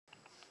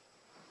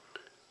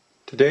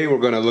Today we're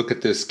going to look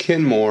at this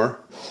Kenmore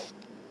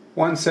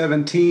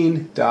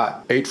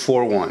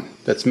 117.841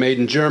 that's made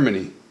in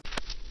Germany.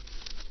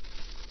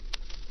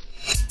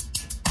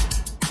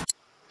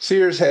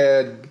 Sears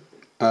had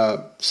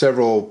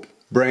several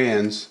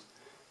brands,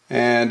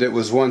 and it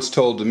was once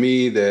told to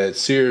me that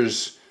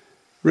Sears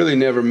really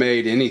never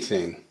made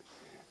anything.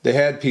 They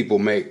had people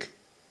make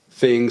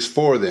things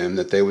for them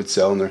that they would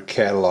sell in their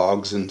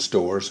catalogs and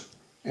stores,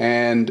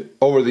 and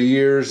over the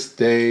years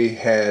they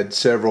had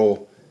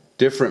several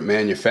different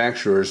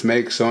manufacturers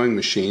make sewing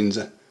machines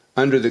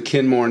under the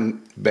Kenmore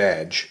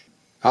badge.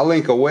 I'll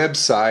link a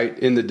website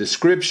in the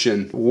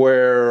description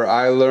where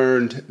I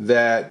learned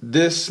that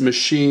this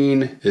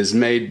machine is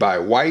made by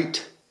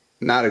White.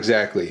 Not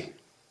exactly.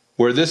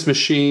 Where this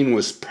machine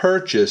was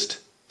purchased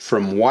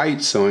from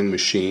White Sewing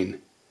Machine,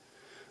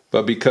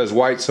 but because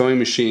White Sewing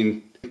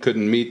Machine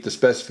couldn't meet the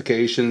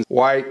specifications,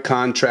 White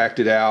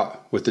contracted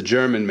out with the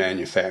German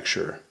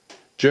manufacturer.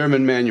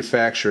 German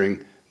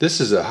manufacturing. This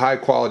is a high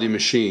quality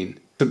machine.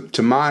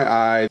 To my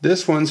eye,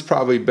 this one's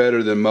probably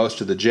better than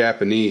most of the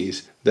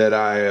Japanese that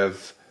I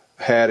have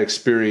had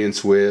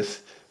experience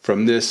with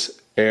from this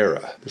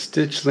era. The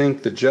stitch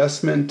length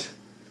adjustment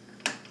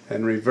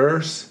and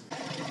reverse.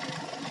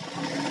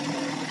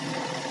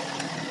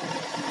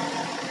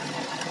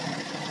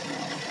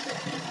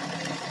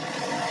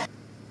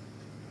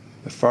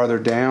 The farther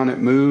down it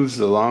moves,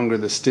 the longer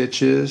the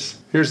stitch is.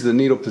 Here's the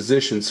needle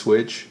position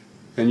switch,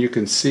 and you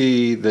can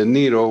see the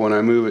needle when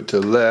I move it to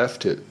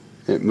left, it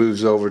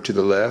moves over to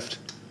the left,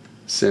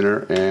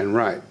 center, and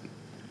right.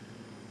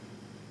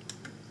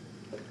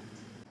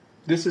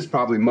 This is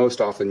probably most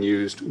often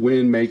used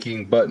when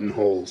making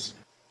buttonholes.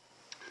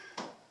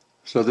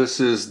 So this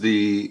is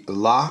the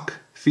lock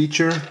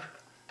feature,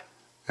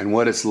 and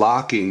what it's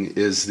locking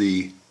is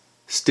the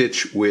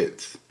stitch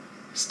width.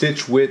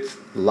 Stitch width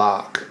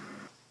lock.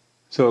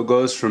 So it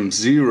goes from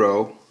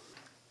 0,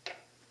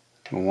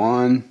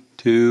 1,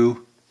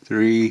 2,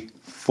 3,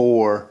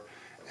 4,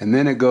 and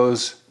then it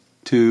goes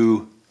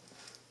to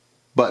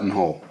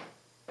buttonhole.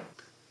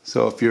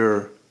 So if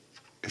your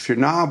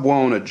knob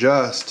won't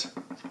adjust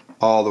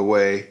all the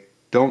way,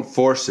 don't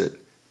force it.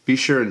 Be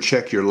sure and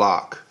check your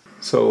lock.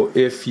 So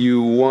if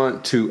you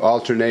want to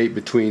alternate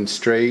between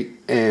straight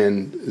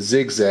and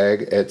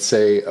zigzag at,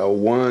 say, a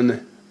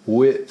 1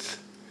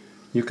 width,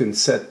 you can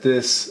set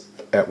this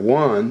at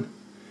 1.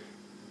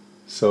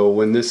 So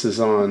when this is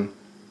on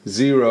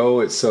 0,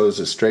 it sews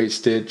a straight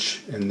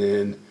stitch, and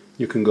then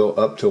you can go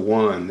up to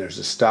 1. There's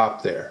a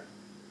stop there.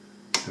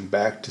 And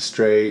back to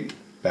straight,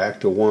 back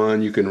to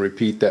 1. You can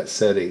repeat that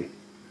setting.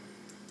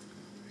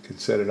 You can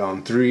set it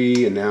on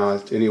 3, and now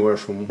it's anywhere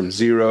from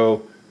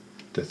 0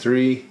 to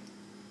 3.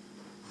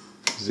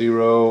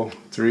 0,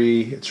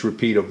 3, it's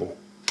repeatable.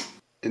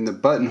 In the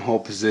buttonhole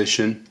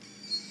position,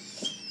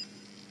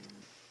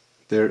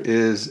 there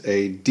is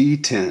a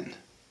detent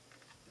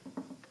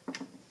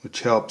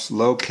which helps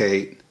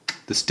locate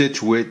the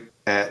stitch width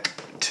at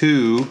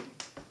 2,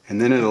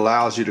 and then it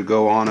allows you to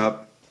go on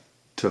up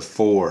to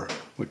 4,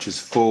 which is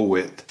full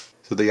width.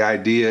 So the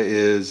idea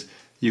is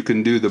you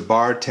can do the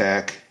bar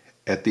tack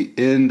at the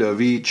end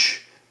of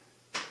each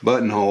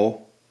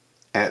buttonhole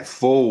at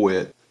full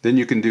width. Then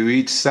you can do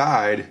each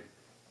side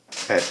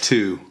at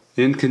 2.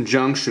 In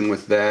conjunction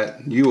with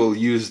that, you will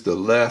use the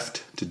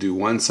left to do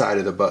one side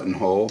of the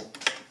buttonhole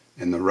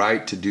and the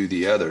right to do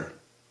the other.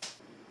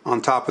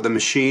 On top of the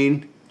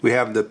machine, we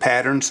have the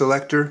pattern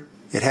selector.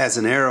 It has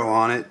an arrow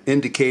on it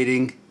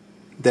indicating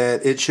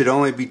that it should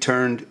only be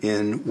turned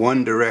in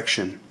one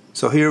direction.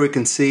 So here we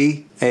can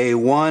see a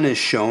 1 is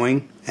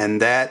showing,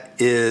 and that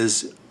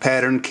is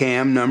pattern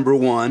cam number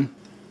 1.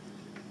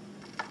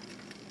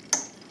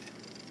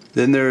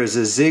 Then there is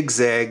a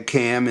zigzag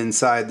cam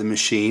inside the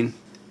machine.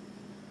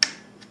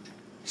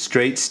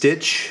 Straight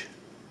stitch,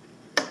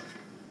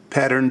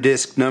 pattern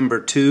disc number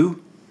 2,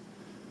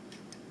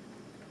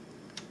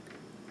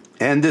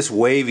 and this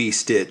wavy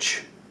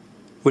stitch,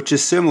 which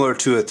is similar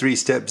to a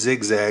 3-step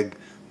zigzag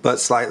but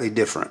slightly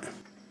different.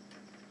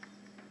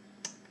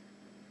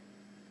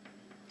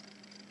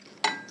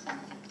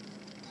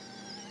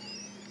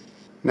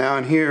 Now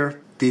in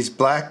here, these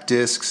black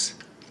discs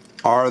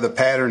are the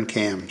pattern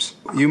cams.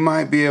 You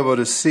might be able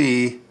to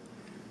see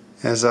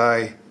as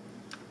I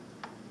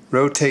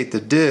rotate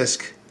the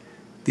disc,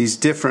 these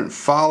different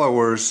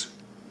followers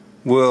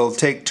will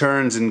take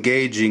turns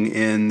engaging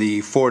in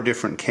the 4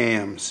 different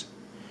cams.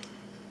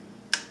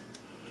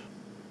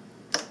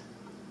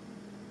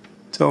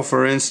 So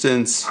for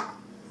instance,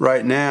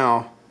 right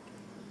now,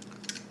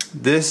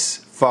 this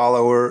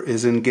follower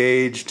is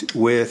engaged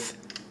with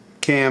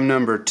cam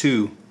number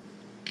 2.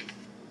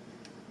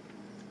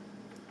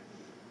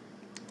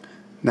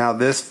 Now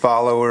this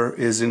follower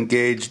is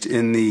engaged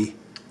in the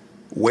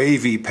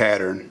wavy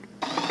pattern.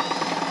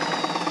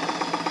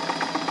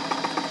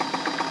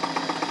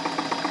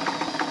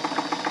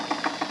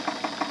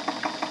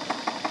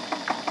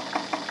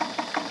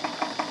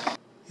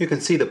 You can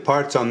see the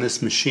parts on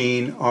this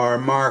machine are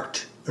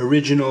marked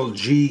original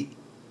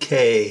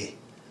GK.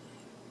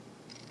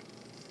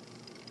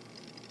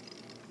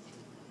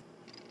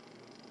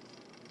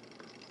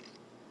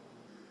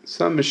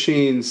 Some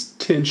machines'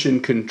 tension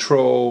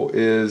control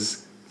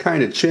is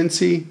kind of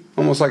chintzy,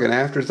 almost like an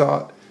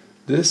afterthought.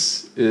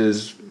 This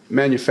is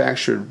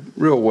manufactured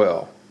real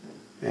well,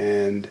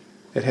 and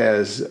it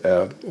has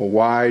a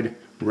wide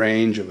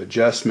range of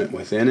adjustment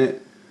within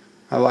it.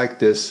 I like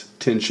this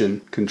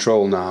tension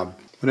control knob.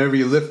 Whenever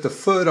you lift the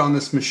foot on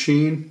this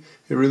machine,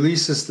 it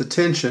releases the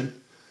tension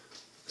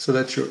so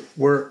that your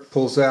work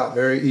pulls out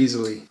very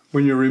easily.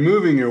 When you're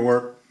removing your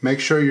work, make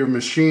sure your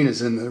machine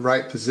is in the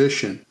right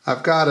position.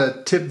 I've got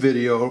a tip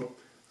video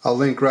I'll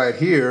link right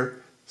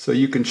here so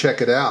you can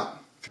check it out.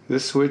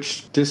 This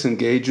switch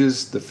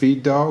disengages the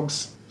feed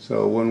dogs,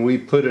 so when we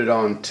put it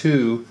on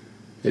 2,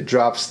 it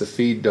drops the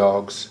feed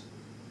dogs.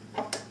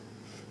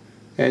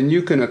 And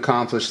you can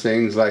accomplish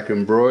things like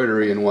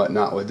embroidery and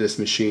whatnot with this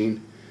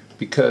machine.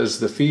 Because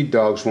the feed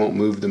dogs won't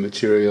move the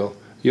material,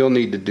 you'll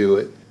need to do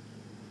it.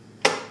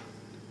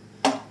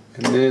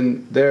 And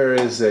then there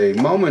is a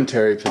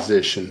momentary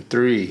position,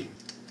 3.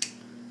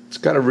 It's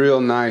got a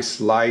real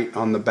nice light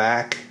on the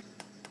back,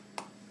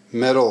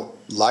 metal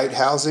light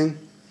housing,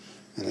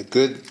 and a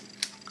good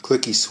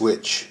clicky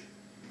switch.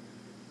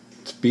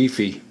 It's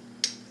beefy.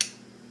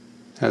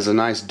 Has a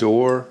nice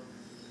door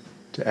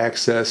to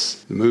access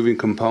the moving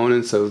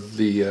components of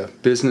the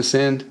business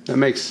end. That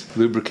makes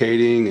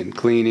lubricating and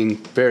cleaning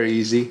very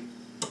easy.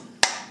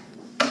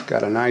 It's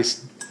got a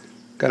nice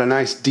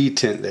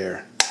detent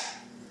there.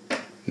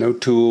 No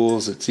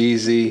tools, it's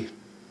easy.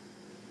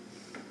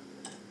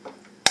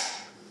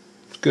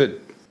 It's good.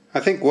 I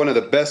think one of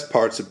the best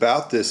parts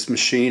about this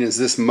machine is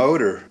this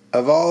motor.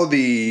 Of all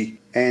the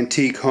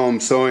antique home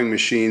sewing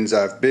machines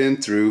I've been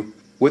through,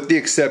 with the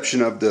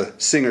exception of the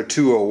Singer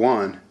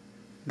 201,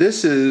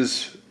 this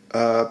is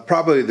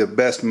probably the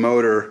best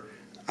motor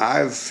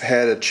I've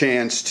had a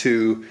chance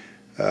to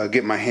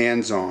get my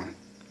hands on.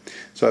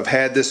 So I've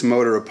had this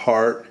motor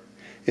apart.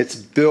 It's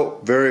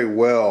built very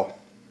well.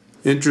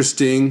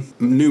 Interesting,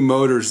 new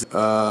motors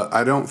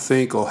I don't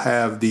think will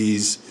have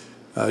these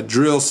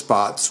drill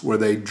spots where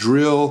they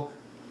drill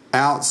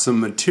out some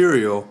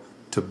material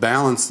to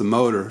balance the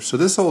motor. So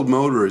this old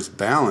motor is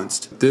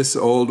balanced. This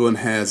old one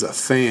has a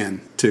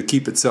fan to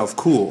keep itself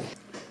cool.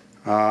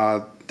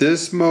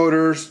 This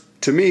motor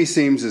to me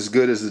seems as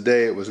good as the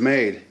day it was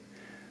made.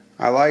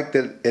 I like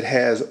that it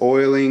has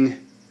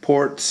oiling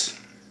ports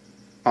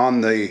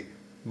on the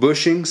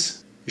bushings.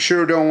 You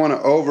sure don't want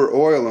to over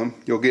oil them.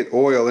 You'll get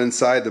oil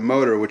inside the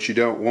motor, which you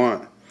don't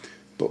want.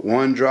 But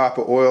 1 drop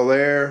of oil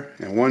there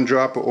and 1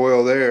 drop of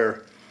oil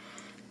there,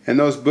 and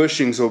those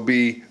bushings will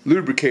be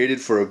lubricated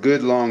for a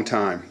good long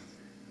time.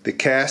 The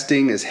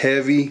casting is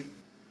heavy.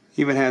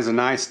 Even has a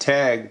nice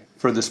tag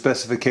for the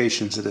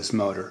specifications of this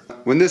motor.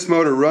 When this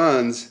motor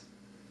runs,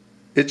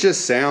 it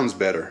just sounds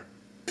better.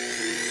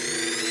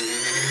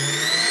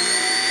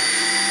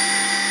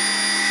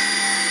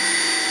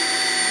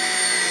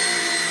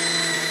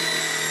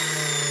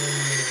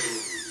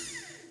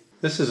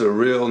 This is a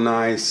real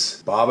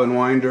nice bobbin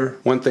winder.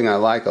 One thing I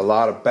like a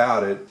lot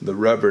about it, the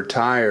rubber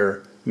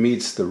tire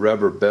meets the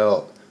rubber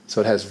belt,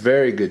 so it has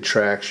very good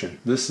traction.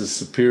 This is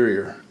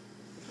superior.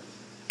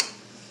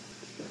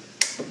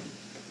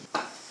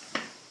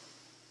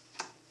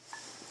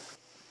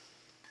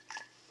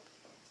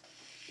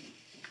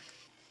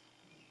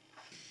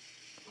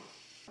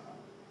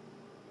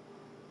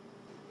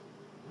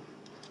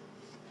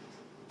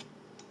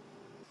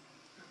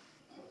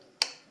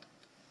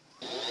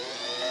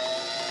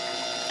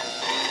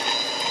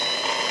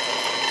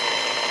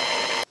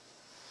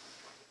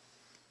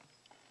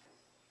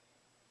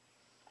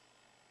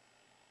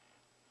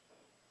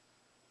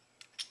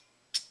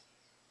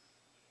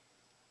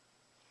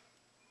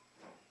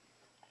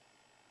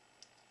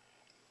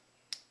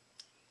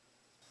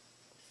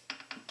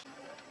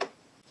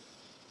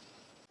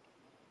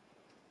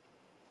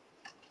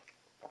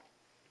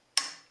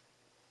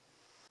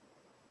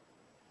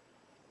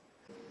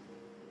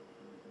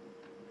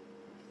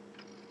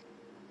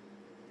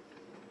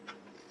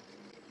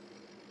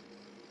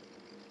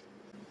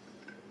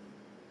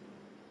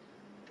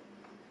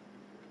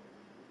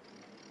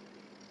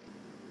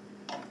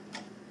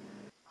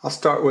 I'll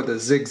start with a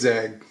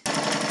zigzag.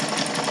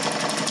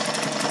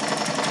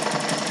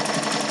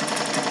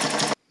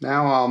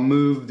 Now I'll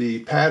move the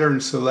pattern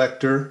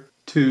selector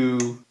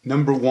to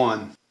number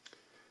 1.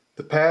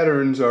 The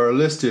patterns are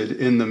listed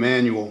in the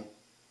manual.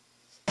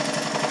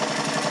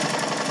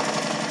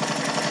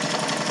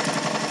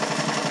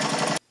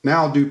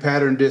 Now I'll do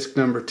pattern disc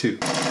number 2.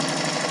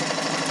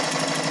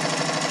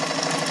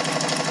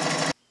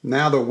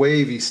 Now the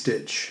wavy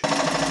stitch.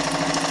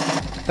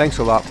 Thanks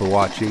a lot for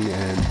watching,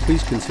 and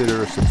please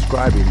consider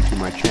subscribing to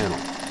my channel.